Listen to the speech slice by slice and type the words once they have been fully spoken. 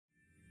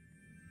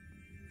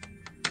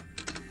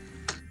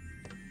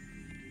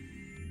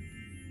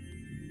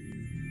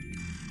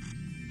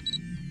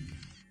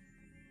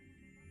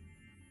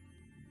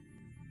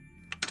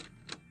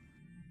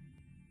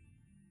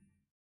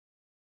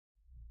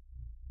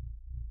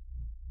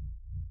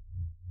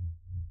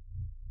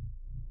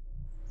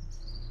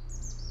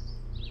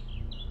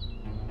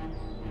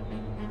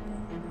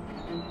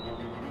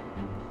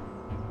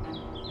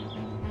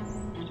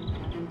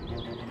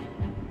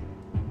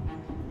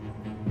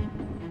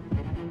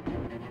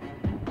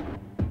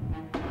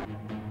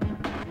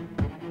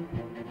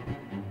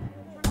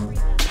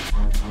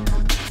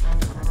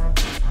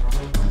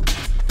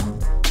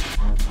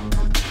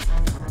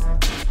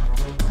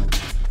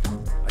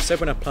said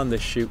when I planned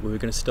this shoot we were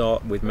going to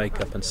start with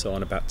makeup and so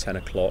on about 10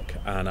 o'clock,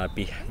 and I'd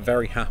be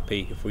very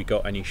happy if we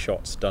got any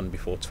shots done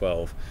before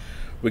 12.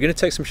 We're going to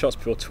take some shots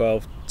before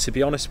 12. To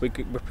be honest, we're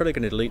probably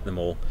going to delete them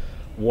all.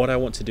 What I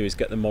want to do is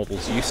get the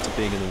models used to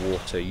being in the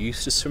water,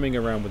 used to swimming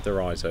around with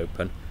their eyes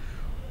open.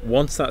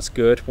 Once that's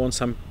good,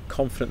 once I'm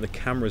confident the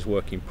camera's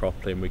working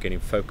properly and we're getting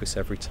focus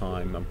every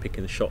time, I'm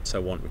picking the shots I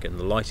want, we're getting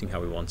the lighting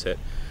how we want it,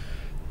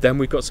 then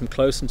we've got some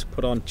close-ups to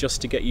put on just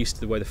to get used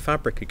to the way the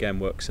fabric again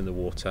works in the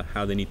water,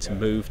 how they need to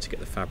move to get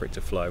the fabric to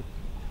flow.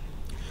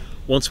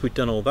 Once we've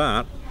done all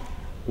that,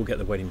 we'll get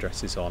the wedding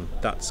dresses on.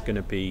 That's going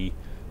to be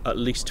at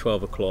least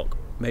 12 o'clock,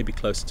 maybe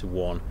closer to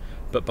 1,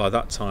 but by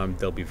that time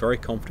they'll be very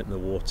confident in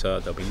the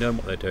water, they'll be knowing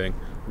what they're doing,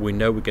 we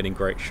know we're getting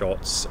great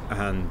shots,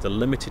 and the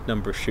limited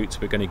number of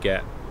shoots we're going to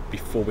get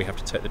before we have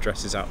to take the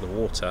dresses out of the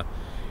water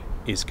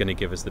is going to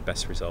give us the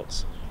best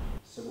results.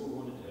 So what we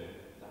want to do,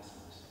 that's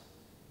nice.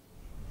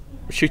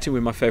 We're shooting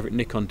with my favourite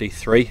Nikon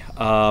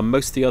D3.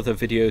 Most of the other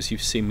videos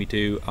you've seen me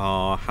do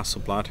are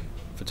Hasselblad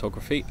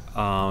photography.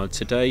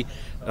 Today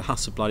the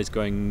Hasselblad is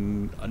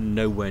going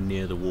nowhere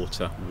near the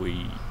water.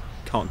 We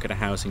can't get a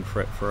housing for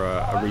it for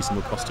a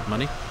reasonable cost of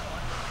money,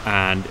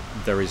 and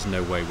there is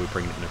no way we're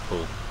bringing it in a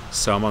pool.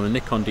 So I'm on the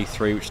Nikon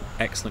D3, which is an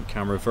excellent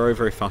camera, very,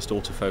 very fast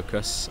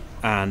autofocus,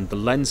 and the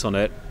lens on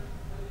it,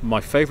 my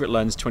favourite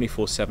lens,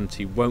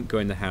 24-70, won't go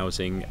in the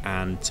housing,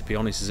 and to be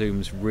honest,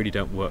 zooms really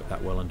don't work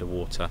that well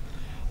underwater.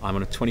 I'm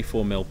on a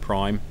 24mm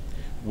prime,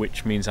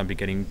 which means I'll be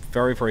getting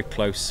very, very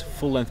close,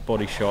 full-length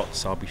body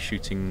shots. I'll be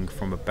shooting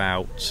from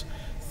about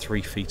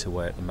 3 feet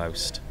away at the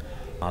most.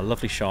 A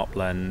lovely sharp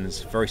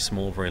lens, very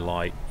small, very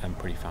light, and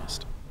pretty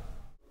fast.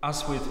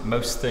 As with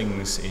most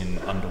things in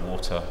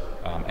underwater,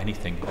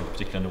 anything,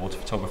 particularly underwater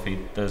photography,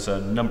 there's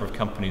a number of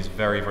companies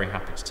very, very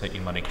happy to take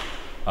your money.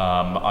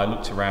 I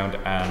looked around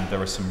and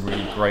there are some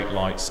really great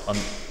lights,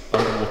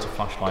 underwater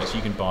flashlights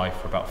you can buy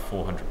for about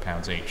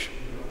 £400 each.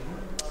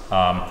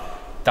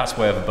 That's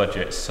way over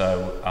budget,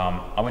 so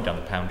I went down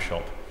the pound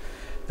shop.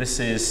 This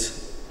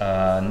is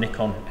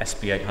Nikon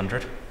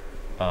SB800.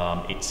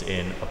 It's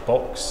in a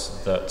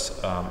box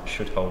that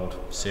should hold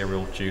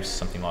cereal, juice,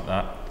 something like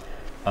that.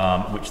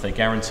 Which they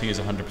guarantee is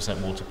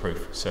 100%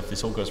 waterproof. So if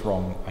this all goes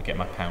wrong, I get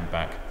my pound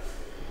back.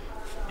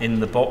 In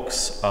the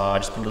box, I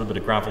just put a little bit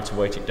of gravel to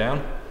weight it down.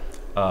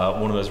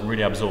 One of those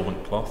really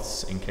absorbent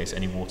cloths in case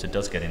any water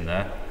does get in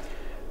there.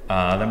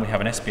 Then we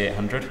have an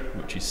SB800,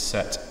 which is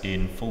set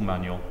in full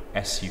manual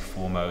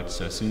SU4 mode.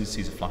 So as soon as it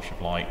sees a flash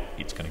of light,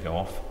 it's going to go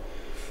off.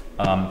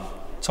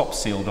 Top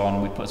sealed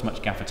on, we put as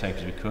much gaffer tape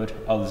as we could.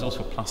 There's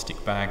also a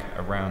plastic bag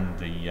around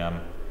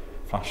the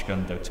flash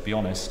gun, though to be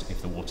honest,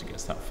 if the water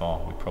gets that far,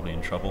 we're probably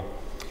in trouble.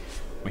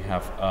 We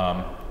have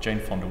Jane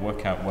Fonda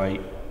workout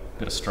weight,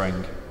 bit of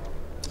string,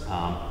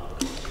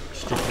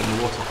 just drop it in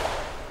the water.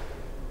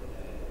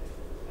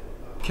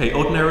 Okay,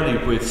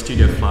 ordinarily with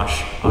Studio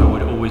Flash, I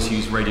would always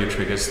use radio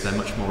triggers, they're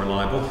much more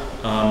reliable.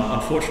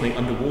 Unfortunately,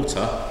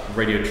 underwater,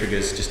 radio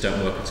triggers just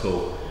don't work at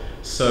all.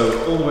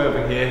 So all the way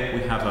over here,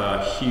 we have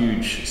a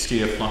huge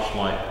Studio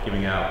flashlight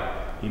giving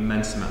out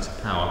immense amounts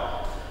of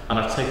power, and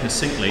I've taken a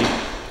sink lead,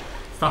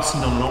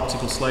 fastened on an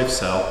optical slave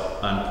cell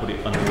and put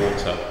it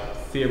underwater.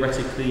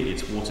 Theoretically,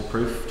 it's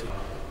waterproofed.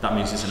 That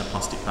means it's in a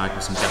plastic bag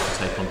with some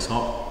gaffer tape on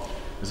top.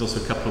 There's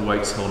also a couple of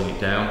weights holding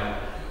it down.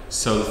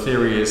 So the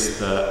theory is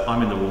that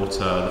I'm in the water,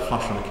 the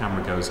flash on the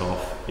camera goes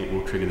off, it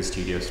will trigger the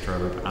studio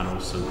strobe and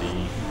also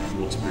the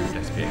waterproofed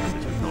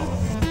SB800 we've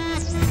got.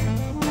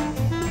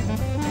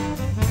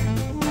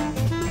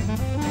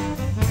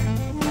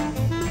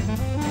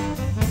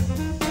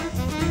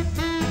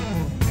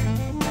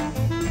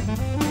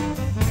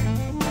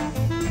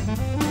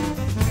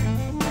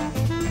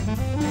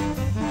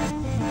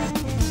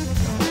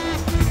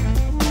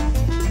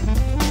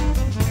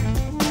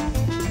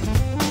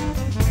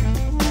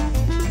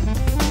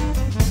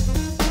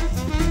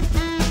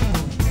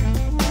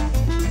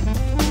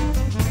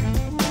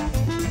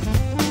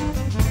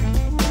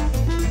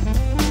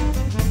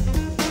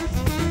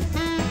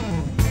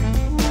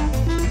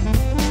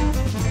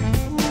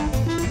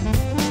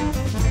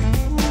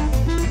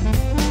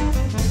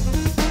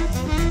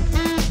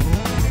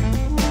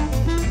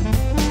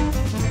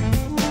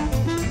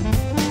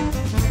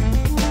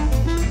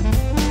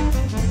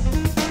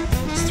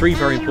 3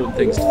 very important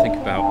things to think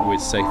about with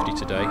safety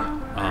today.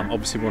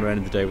 Obviously we want to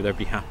end the day with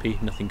everybody happy,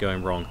 nothing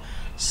going wrong.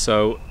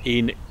 So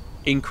in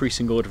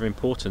increasing order of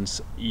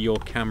importance, your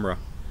camera.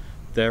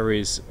 There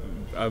is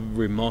a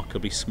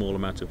remarkably small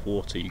amount of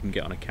water you can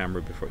get on a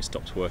camera before it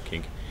stops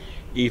working.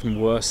 Even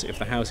worse, if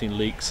the housing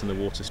leaks and the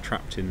water's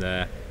trapped in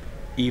there,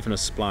 even a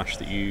splash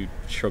that you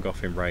shrug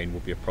off in rain will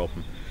be a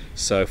problem.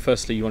 So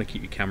firstly, you want to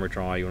keep your camera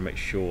dry, you want to make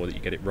sure that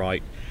you get it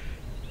right.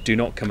 Do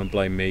not come and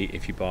blame me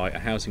if you buy a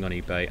housing on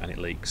eBay and it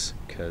leaks,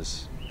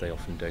 because they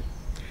often do.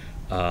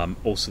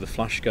 Also the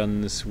flash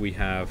guns, we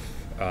have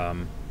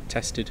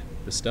tested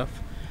the stuff.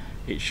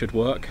 It should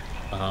work.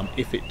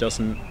 If it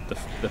doesn't, the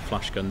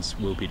flash guns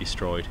will be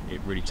destroyed.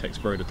 It really takes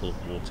very little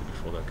water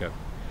before they'll go.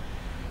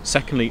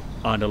 Secondly,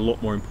 and a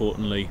lot more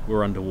importantly,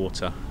 we're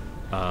underwater.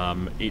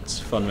 It's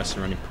fun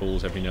messing around in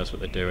pools, everybody knows what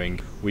they're doing.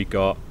 We've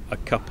got a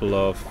couple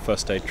of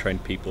first aid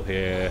trained people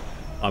here.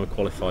 I'm a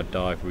qualified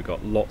diver. We've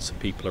got lots of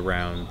people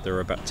around. There are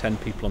about 10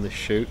 people on this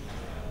shoot.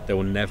 There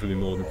will never be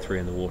more than 3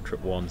 in the water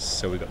at once,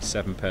 so we've got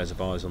 7 pairs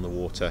of eyes on the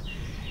water.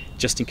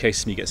 Just in case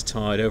somebody gets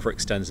tired,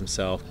 overextends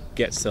himself,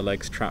 gets their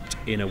legs trapped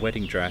in a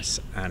wedding dress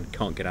and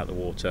can't get out of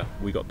the water,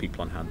 we've got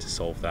people on hand to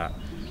solve that.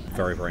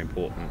 Very, very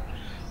important.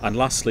 And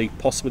lastly,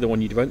 possibly the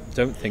one you don't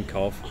think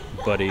of,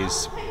 but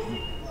is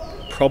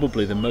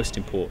probably the most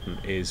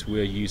important, is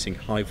we're using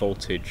high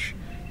voltage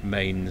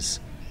mains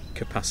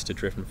capacitor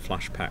driven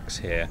flash packs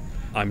here.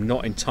 I'm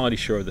not entirely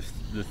sure of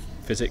the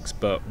physics,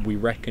 but we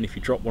reckon if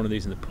you drop one of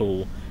these in the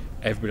pool,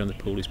 everybody on the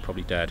pool is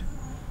probably dead,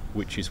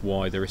 which is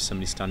why there is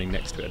somebody standing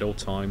next to it at all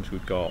times.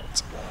 We've got,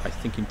 I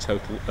think in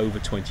total, over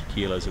 20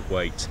 kilos of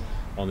weight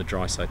on the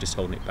dry side just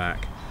holding it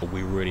back.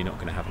 We're really not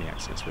going to have any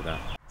accidents with that.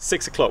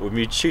 6 o'clock, we've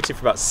been shooting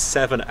for about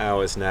 7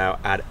 hours now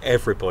and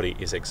everybody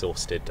is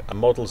exhausted. Our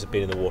models have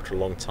been in the water a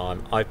long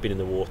time. I've been in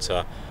the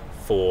water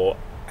for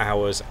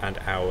hours and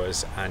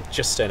hours, and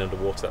just staying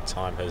underwater that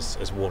time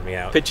has worn me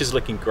out. Pictures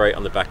looking great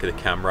on the back of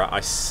the camera. I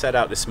set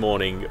out this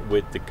morning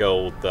with the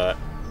goal that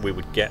we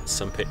would get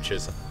some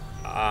pictures,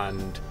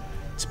 and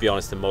to be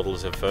honest, the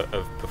models have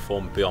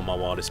performed beyond my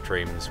wildest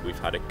dreams. We've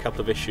had a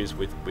couple of issues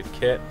with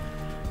kit,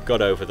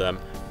 got over them.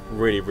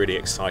 Really, really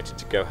excited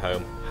to go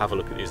home, have a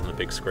look at these on the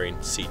big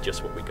screen, see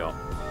just what we got.